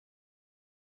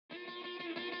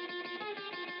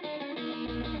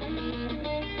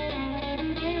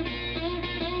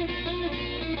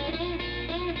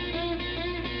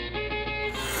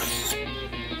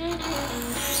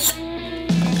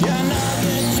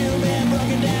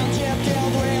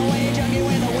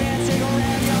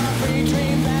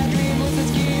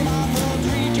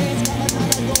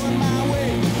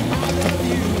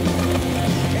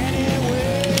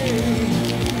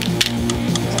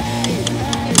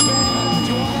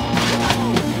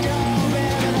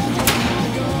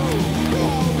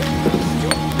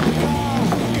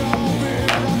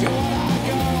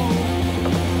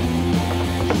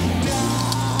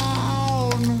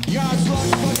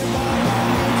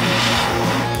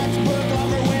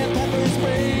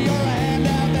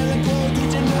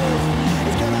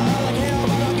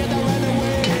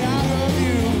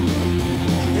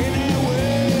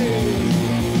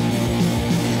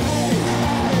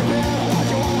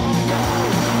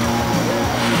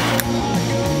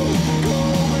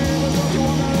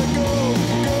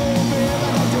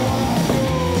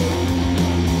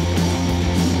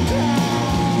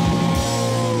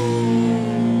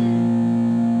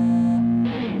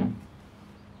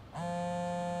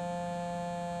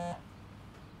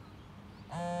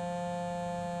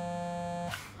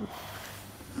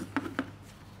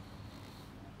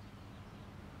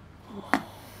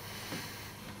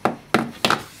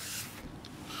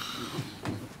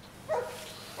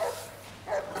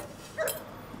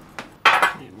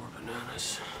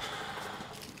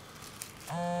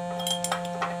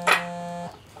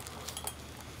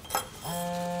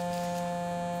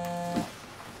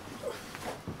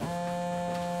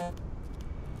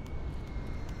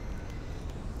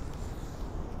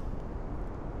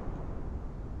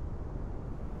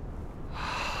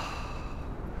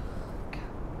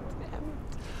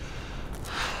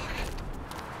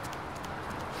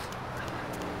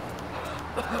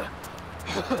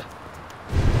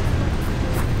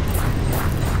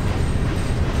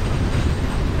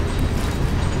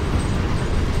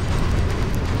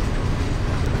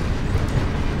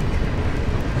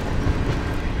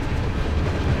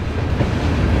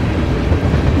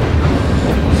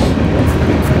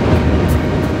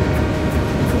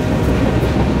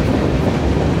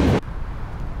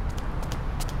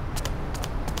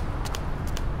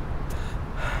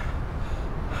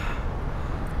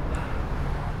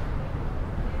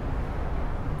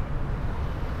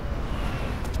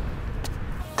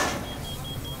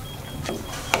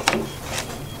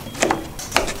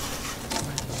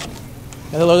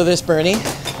Have a look at this, Bernie.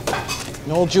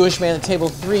 An old Jewish man at table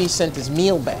 3 sent his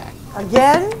meal back.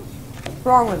 Again? What's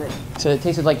wrong with it? Said it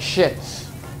tasted like shit.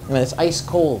 I mean, it's ice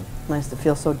cold. Nice to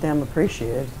feel so damn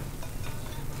appreciated.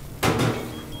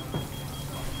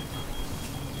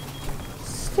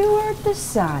 Stuart the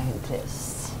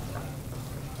scientist.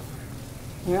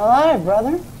 You're alive,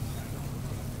 brother.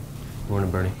 Morning,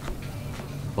 Bernie.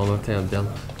 Bon matin, Abdel.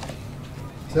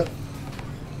 What's up?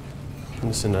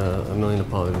 Listen, a million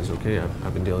apologies, okay?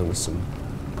 I've been dealing with some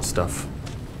stuff.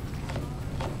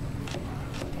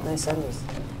 Nice endings.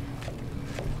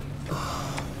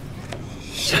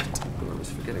 Shit! I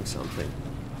was forgetting something.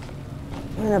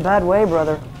 You're in a bad way,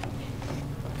 brother.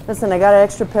 Listen, I got an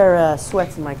extra pair of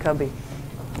sweats in my cubby.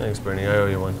 Thanks, Bernie. I owe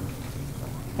you one.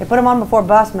 Hey, put them on before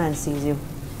boss man sees you.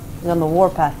 He's on the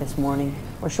warpath this morning.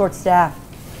 We're short-staffed.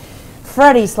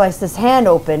 Freddie sliced his hand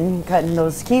open cutting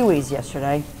those kiwis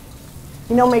yesterday.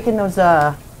 You know, making those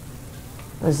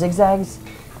zigzags?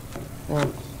 Yeah.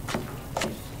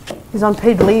 He's on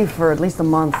paid leave for at least a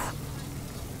month.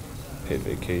 Paid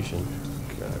vacation.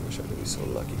 God, I wish I could be so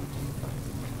lucky.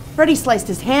 Freddie sliced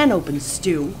his hand open,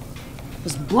 Stu.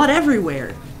 There's blood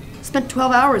everywhere. Spent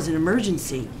 12 hours in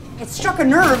emergency. It struck a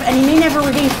nerve, and he may never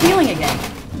regain feeling again.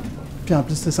 Puis en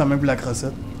plus, c'était sa main pour la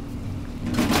crossette.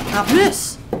 En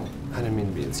plus! I didn't mean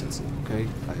to be insensitive, okay?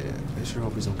 I sure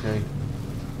hope he's okay.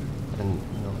 And,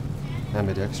 you know,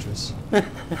 ambidextrous.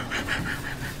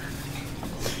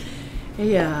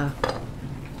 Hey,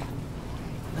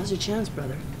 now's your chance,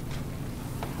 brother.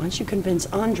 Why don't you convince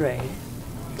Andre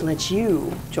to let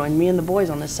you join me and the boys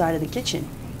on this side of the kitchen?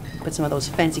 Put some of those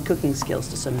fancy cooking skills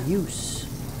to some use.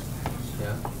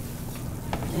 Yeah?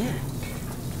 Yeah.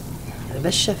 You're the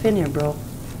best chef in here, bro.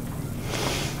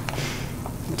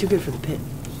 I'm too good for the pit.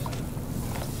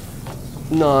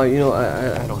 No, you know,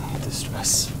 I don't need the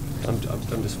stress. I'm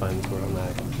just fine with where I'm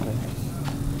at.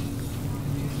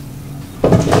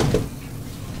 Okay?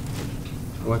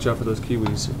 Watch out for those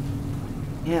kiwis.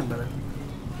 Yeah, brother.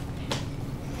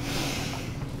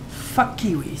 Fuck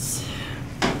kiwis.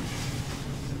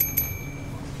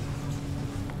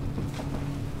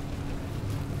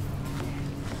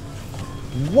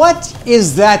 What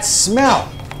is that smell?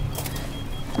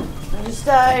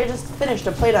 I just finished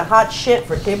a plate of hot shit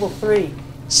for table 3.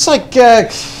 It's like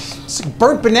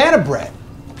burnt banana bread.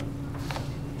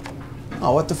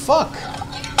 Oh, what the fuck?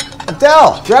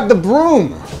 Adele, grab the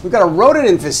broom. We got a rodent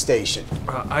infestation.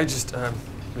 I just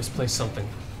misplaced something.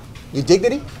 You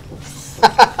dignity?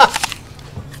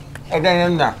 Hey,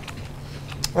 Dan, in there.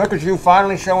 Look at you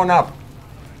finally showing up.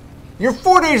 You're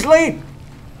 4 days late.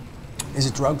 Is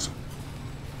it drugs?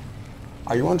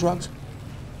 Are you on drugs?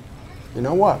 You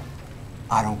know what?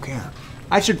 I don't care.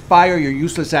 I should fire your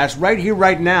useless ass right here,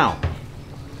 right now.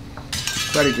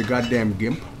 Freddie's a goddamn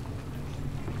gimp.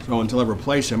 So until I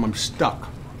replace him, I'm stuck.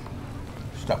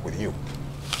 Stuck with you.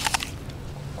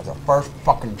 That's the first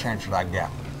fucking chance that I get.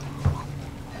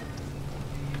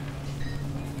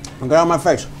 Now get out of my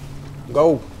face.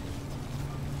 Go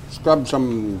scrub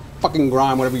some fucking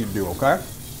grime, whatever you do, okay?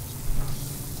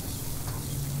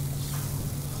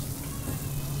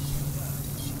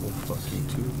 Oh, fuck you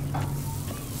too.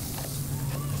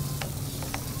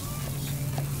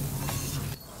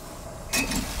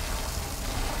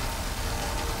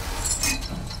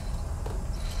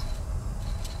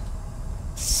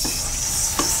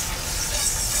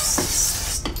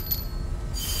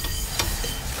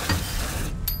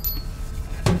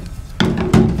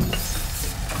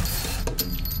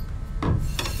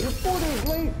 You're 4 days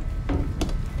late.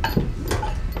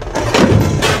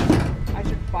 I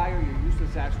should fire your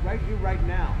useless ass right here, right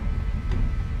now.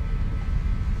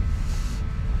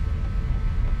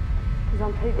 He's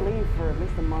on paid leave for at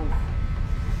least a month.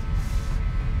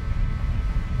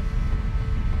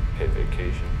 Paid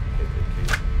vacation. Paid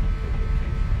vacation. Paid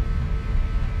vacation.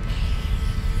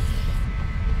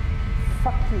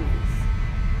 Fuck kiwis.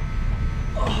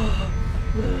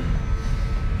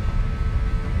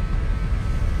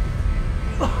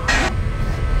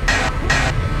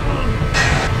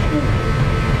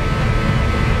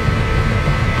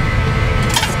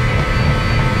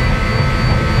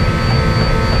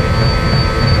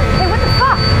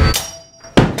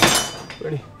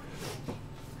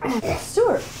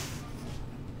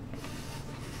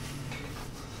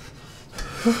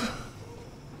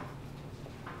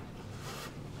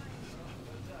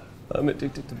 I'm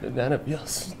addicted to banana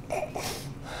peels.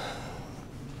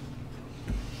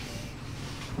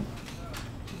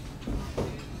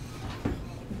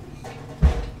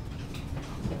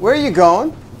 Where are you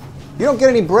going? You don't get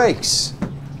any breaks.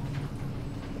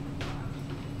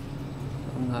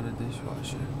 I'm not a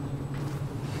dishwasher.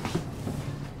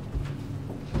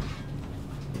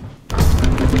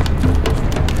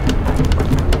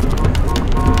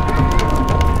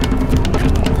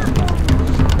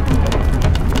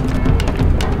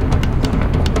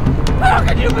 How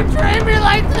can you betray me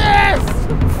like this?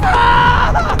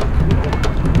 Ah!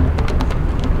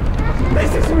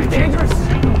 This is really dangerous.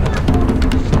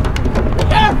 Be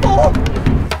careful!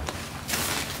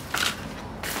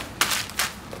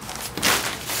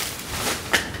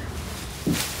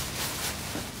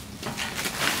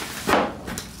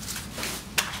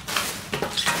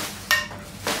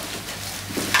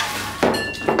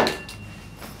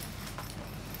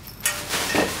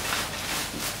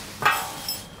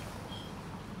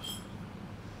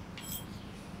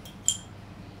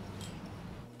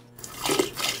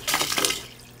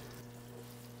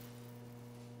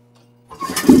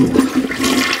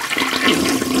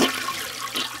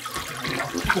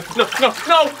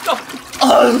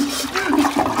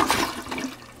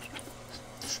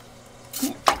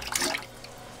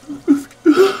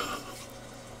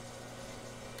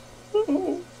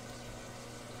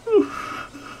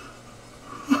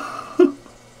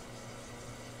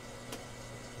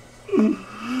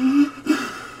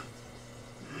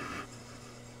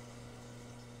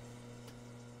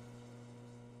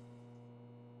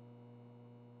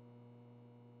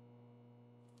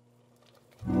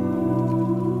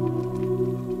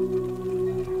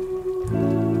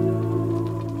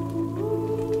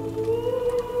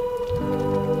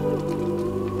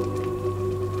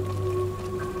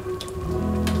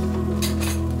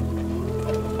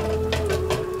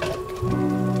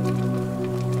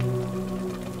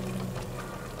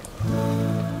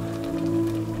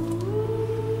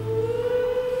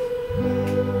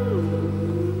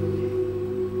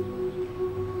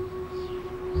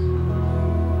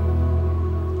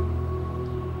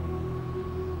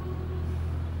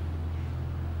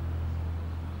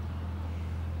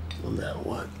 No matter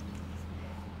what.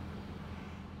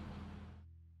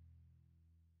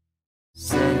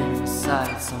 Setting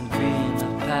sights on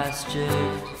greener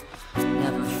pastures,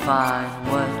 never find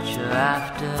what you're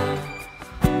after.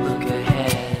 Look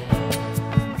ahead,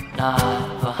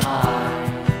 not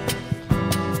behind.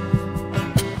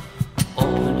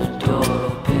 Open the door,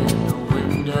 open the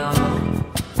window.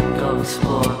 Go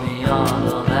explore beyond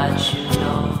all that you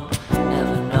know.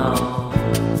 Never know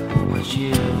what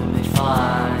you may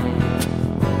find.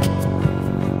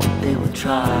 They will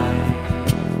try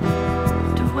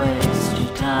to waste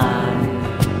your time.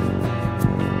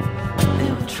 They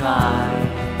will try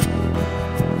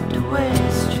to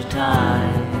waste your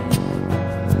time.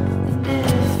 And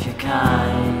if you're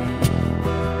kind,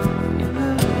 you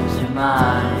lose your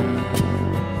mind.